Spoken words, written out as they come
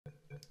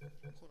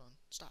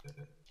Stop.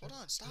 Hold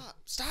on. Stop.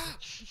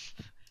 Stop.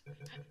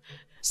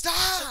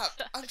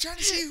 Stop! I'm trying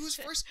to see who's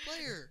first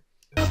player.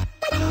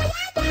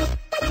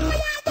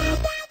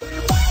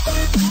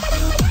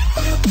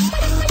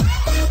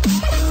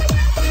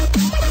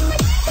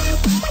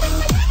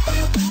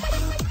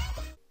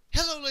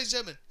 Hello, ladies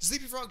and gentlemen.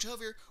 Sleepy Frog 12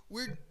 here.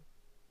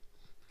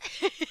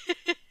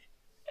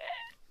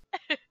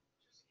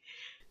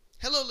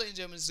 Hello, ladies and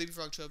gentlemen. Sleepy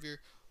Frog 12 here.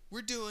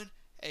 We're doing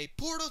a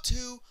Portal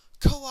 2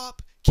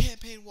 co-op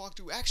campaign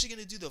walkthrough. We're actually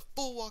going to do the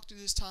full walkthrough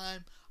this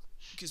time,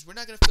 because we're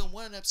not going to film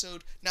one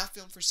episode, not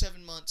film for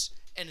 7 months,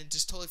 and then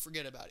just totally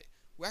forget about it.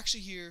 We're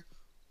actually here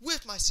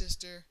with my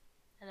sister.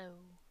 Hello.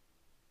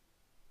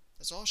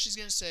 That's all she's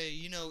going to say.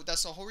 You know,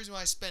 that's the whole reason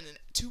why I spent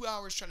 2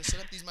 hours trying to set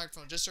up these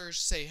microphones, just for her to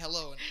say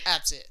hello, and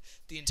that's it.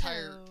 The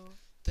entire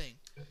thing.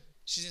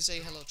 She's going to say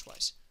hello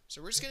twice.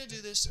 So we're just going to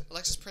do this.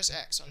 Alexis, press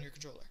X on your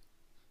controller.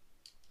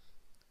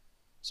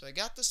 So I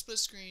got the split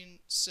screen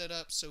set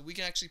up so we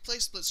can actually play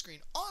split screen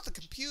on the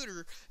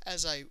computer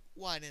as I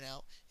widen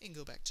out and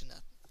go back to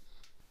nothing.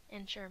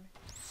 And Sherman.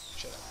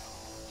 Shut up.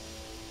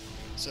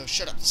 So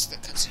shut up, this is the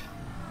cutscene.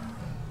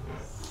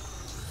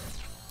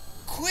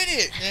 Quit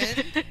it,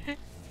 man!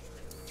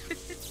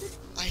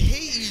 I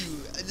hate you.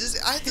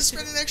 I have to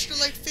spend an extra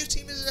like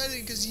 15 minutes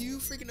editing because you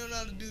freaking don't know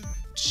how to do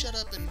shut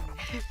up and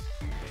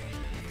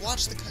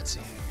watch the cutscene.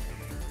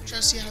 I'm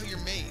trying to see how you're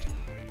made.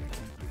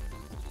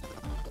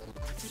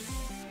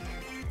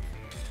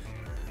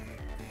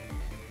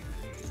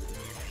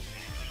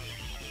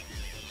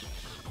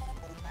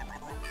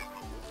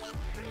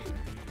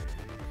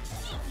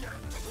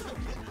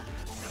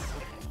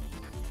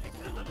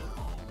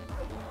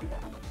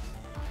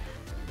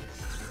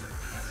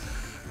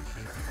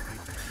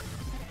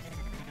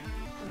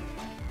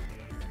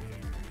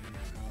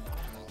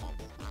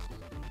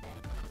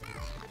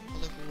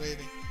 Look, we're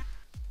waving.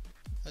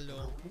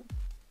 Hello.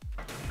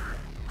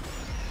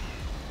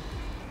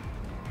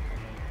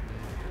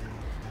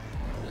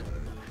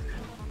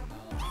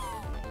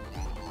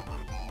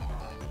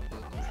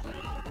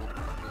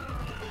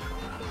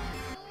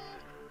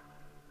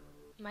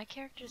 My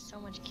character is so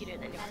much cuter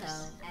than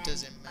yours.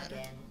 Doesn't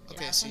matter.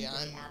 Okay, see,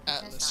 I'm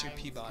Atlas, your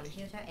Peabody.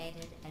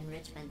 Computer-aided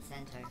enrichment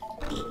center.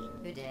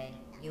 Today,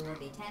 you will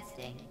be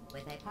testing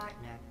with a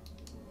partner.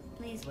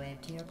 Please wave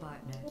to your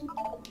partner.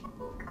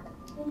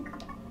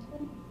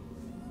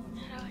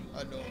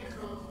 How do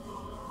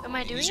No. am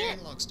I doing Use your it?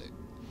 analog stick.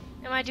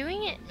 Am I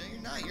doing it? No,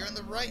 you're not. You're on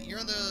the right. You're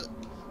on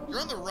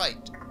the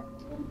right.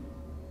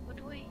 What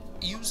do I?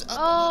 Use up.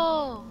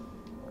 Oh!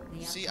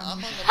 See, I'm on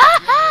the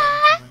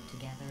left. Work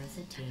together as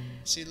a team.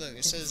 See, look.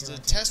 It says the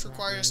test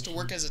requires us to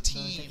work as a Both of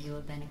team. you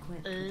have been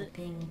equipped with a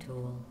ping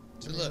tool.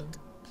 So look.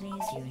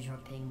 Please use your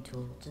ping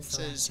tool to It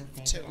select says, your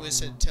favorite it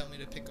said, animal. tell me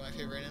to pick my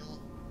favorite animal.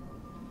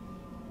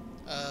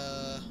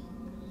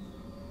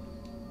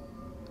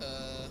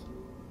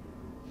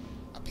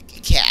 I'll pick a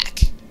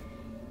cat.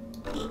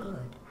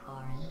 Good,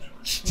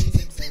 Orange.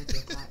 Please observe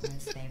your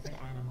partner's favorite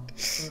animal.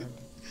 Good.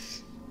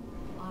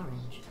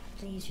 Orange,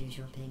 please use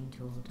your ping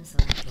tool to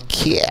select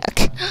your Cat.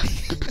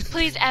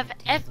 Please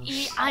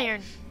F-E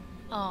iron.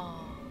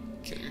 Oh.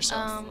 Kill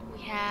yourself.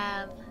 We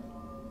have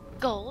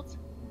gold.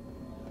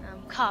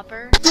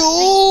 Copper.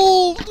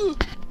 Gold!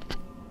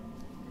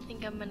 I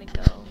think I'm gonna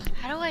go.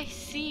 How do I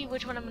see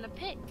which one I'm gonna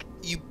pick?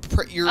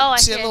 You're Oh, I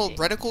see see, that I little see.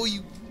 reticle,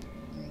 you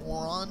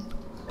moron?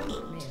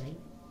 Really?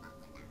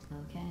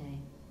 Okay.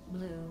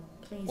 Blue,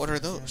 please What are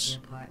observe those?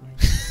 your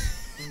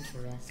partner's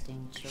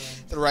interesting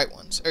choice. The right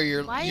ones. Or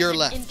your Why your is it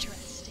left.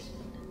 interesting?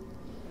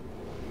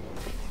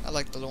 I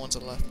like the ones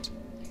on the left.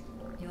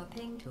 Your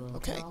ping tool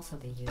Okay. can also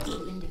be used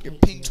to indicate Your to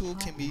ping your tool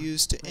can be partner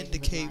used to where you would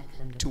indicate like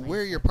them to place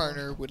where your their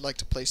partner portal. would like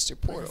to place their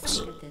For the portals.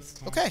 sake of this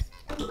test, Okay.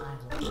 I will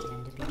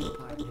pretend to be your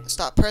partner.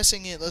 Stop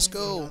pressing it. Let's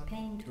Using your go.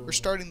 ping tool, We're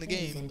starting the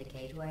please game.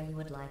 indicate where you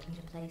would like me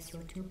to place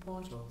your 2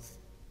 portals.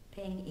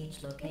 Ping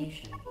each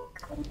location.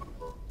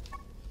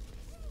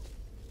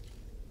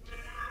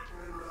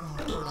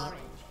 Orange.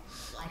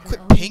 I can Quit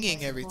only pinging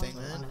place a everything,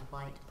 portal man. on a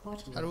white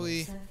portal How do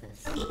we-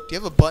 surface. Do you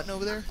have a button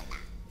over there?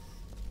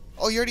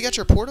 Oh, you already got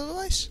your portal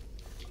device?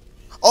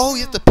 Oh,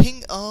 you have to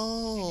ping.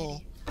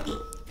 Oh.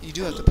 You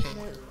do have to ping.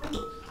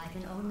 Blue. I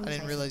can only I didn't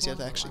place a realize you had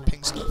to portal actually on a ping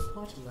white stuff.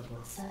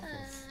 portalable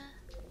surface.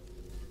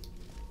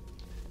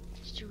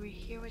 Did you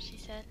hear what she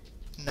said?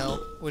 No.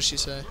 What'd she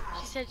say?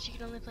 She said she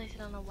can only place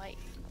it on a white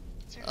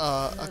surface.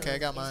 Okay, I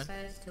got Blue is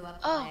mine. first to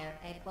acquire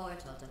a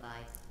portal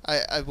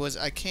device.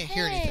 I can't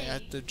hear anything. I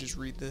have Hey. to just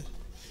read the.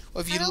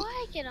 Well, if How you do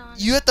I get on?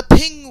 you have to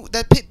ping.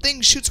 That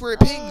thing shoots where it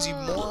pings. You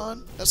Oh.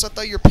 moron. That's what I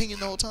thought you were pinging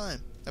the whole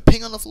time. A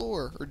ping on the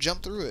floor or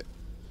jump through it.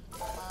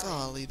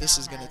 Golly, this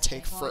is gonna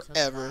take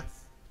forever.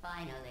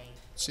 Finally,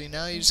 See,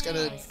 now you just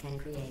gotta device can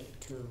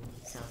create 2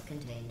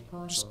 self-contained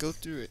portals. just go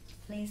through it.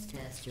 Please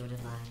test your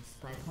device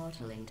by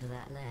portaling to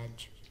that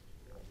ledge.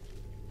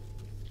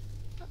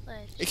 What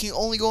ledge? It can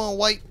only go on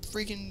white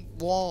freaking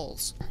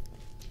walls.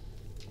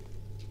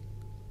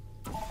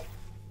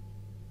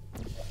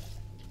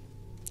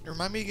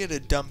 Remind me to get a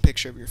dumb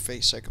picture of your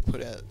face so I can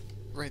put it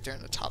right there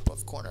in the top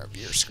left corner of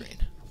your screen.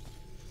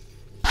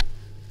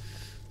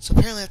 So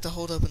apparently I have to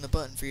hold open the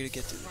button for you to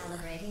get through.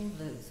 Calibrating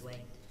blue's weight.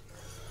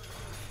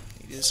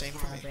 You do the same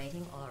for me.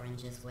 Calibrating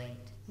orange's weight.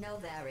 No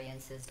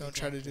variances. Don't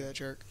try to do that,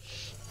 jerk.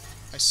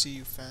 I see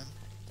you, fam.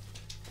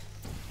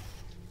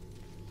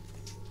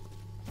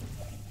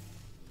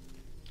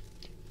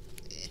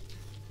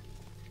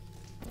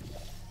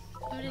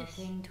 What is?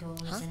 Mapping tool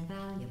Huh? is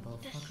invaluable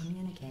for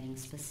communicating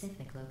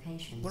specific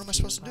locations. What am I to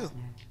supposed your to do?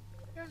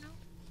 partner. I don't know.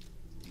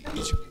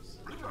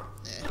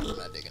 I'm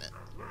not digging it.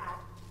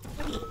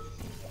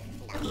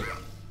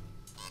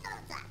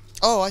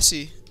 Oh, I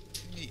see.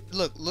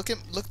 Look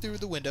through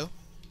the window.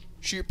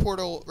 Shoot your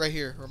portal right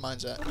here.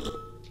 Reminds that.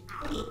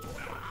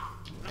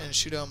 And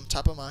shoot on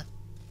top of mine.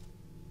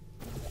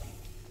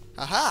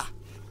 Aha!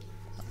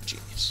 I'm a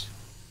genius.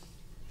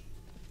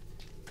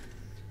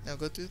 Now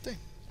go through the thing.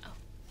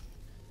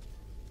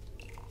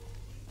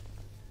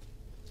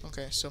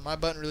 Okay, so my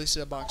button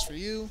releases a box for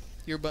you.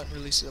 Your button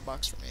releases a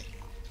box for me.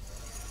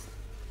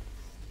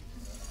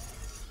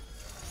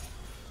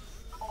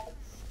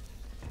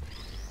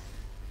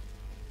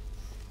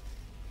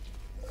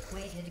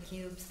 Weighted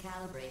cubes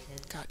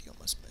calibrated. God, you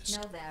almost missed.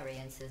 No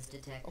variances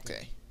detected.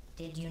 Okay.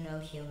 Did you know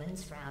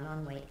humans frown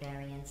on weight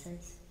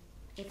variances?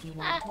 If you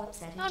want to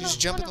upset no, it, Just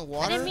no, jump in no, the I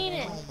water? didn't mean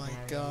it. Oh my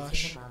variances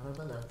gosh. above or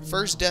below the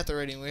First norm. death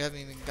already, and we haven't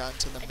even gotten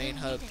to the main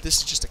hub. This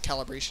is just a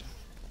calibration.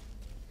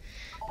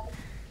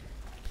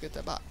 Get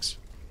that box.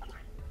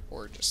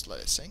 Or just let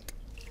it sink.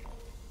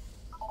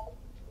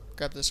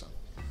 Grab this one.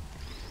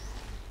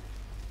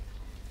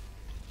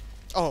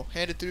 Oh,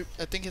 hand it through.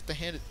 I think you have to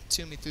hand it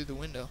to me through the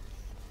window.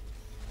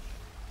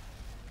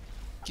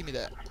 Give me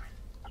that.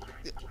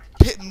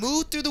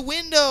 Move through the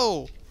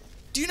window!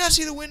 Do you not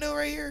see the window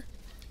right here?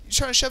 You're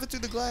trying to shove it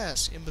through the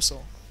glass,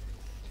 imbecile.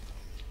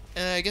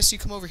 And I guess you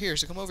come over here.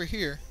 So come over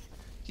here.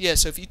 Yeah,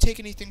 so if you take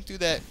anything through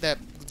that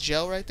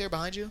gel right there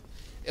behind you,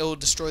 it will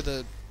destroy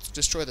the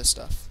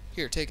stuff.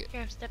 Here, take it.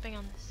 Here, I'm stepping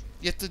on this.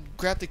 You have to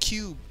grab the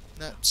cube,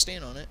 not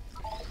stand on it.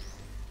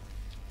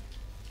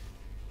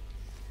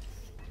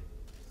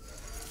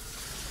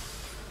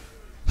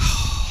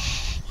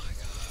 Oh my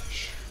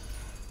gosh.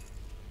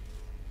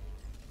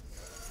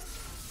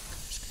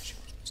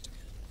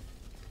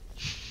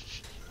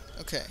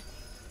 Okay.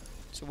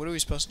 So what are we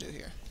supposed to do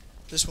here?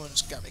 This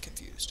one's got me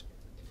confused.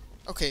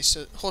 Okay,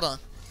 so hold on.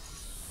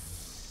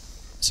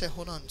 Say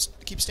hold on.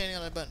 Keep standing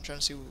on that button, trying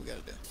to see what we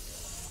gotta do.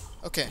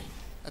 Okay.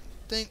 I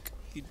think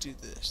you do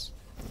this.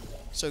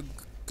 So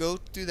go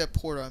through that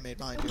portal I made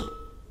behind you.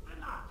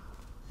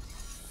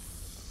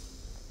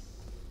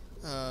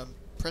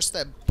 Press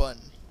that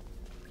button.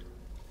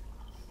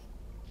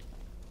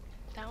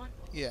 That one?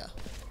 Yeah.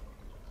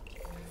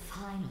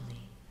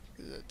 Finally, What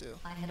does that do?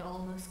 I had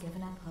almost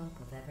given up hope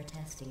of ever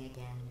testing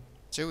again.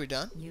 So are we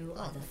done? You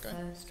Oh, are the okay.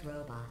 first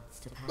robots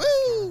to pass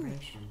Woo!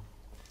 calibration.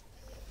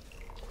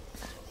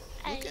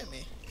 Look at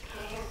me.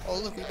 Oh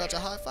look, we about to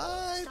high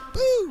five. Stop.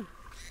 Woo!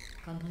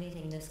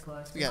 Completing this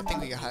course. I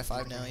think we got high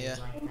five now, yeah.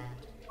 Like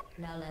that.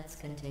 Now let's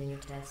continue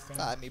testing.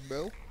 Five me,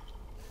 bro.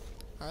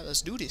 Alright,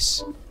 let's do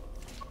this. Alright,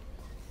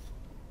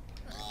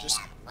 just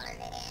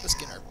let's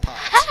get in our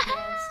pods.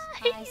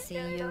 Yes, I see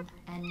you,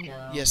 and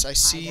no. Yes, I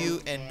see don't you,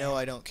 and care. no,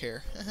 I don't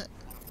care.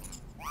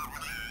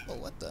 Oh,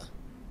 what the?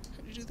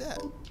 How'd you do that?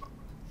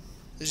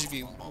 This should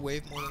be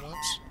wave more than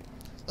once.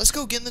 Let's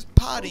go get in the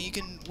pod, and you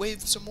can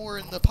wave some more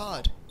in the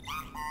pod.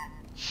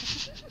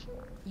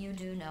 You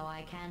do know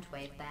I can't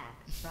wave back,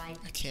 right?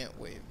 I can't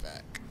wave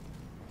back.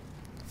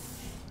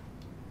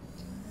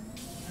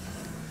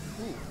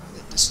 Ooh,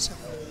 this is how.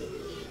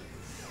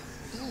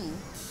 Ooh.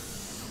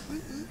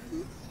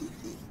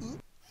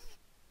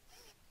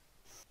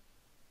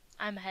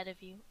 I'm ahead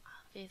of you,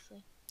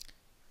 obviously.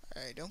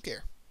 I don't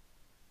care.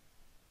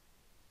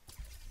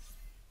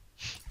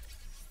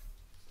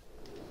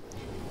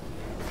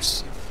 Let's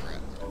see where we're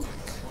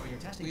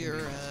at. We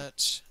are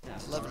at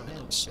 11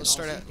 minutes. Let's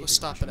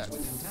stop it at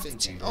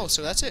 15. Oh,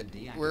 so that's it.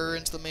 We're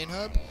into the main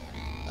hub.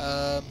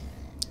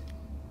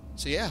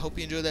 So yeah, hope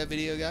you enjoyed that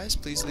video, guys.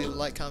 Please leave a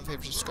like, comment,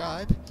 favorite,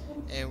 subscribe,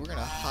 and we're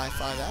gonna high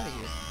five out of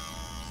here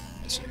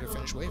as soon as we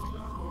finish waving.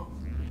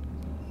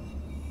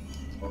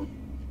 You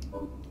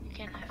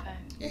can't high five.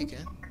 Yeah, you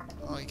can.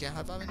 Oh, you can't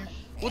high five in here?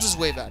 We'll just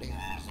wave out of here.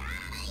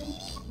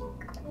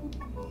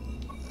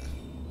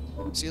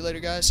 See you later,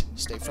 guys.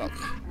 Stay froggy.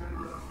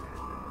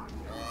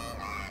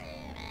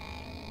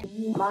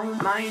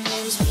 My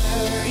name's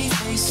Blurry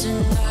Face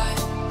and I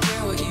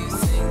care what you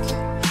think.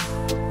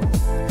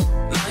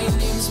 My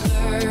name's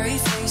Blurry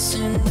Face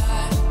and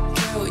I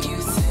care what you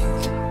think.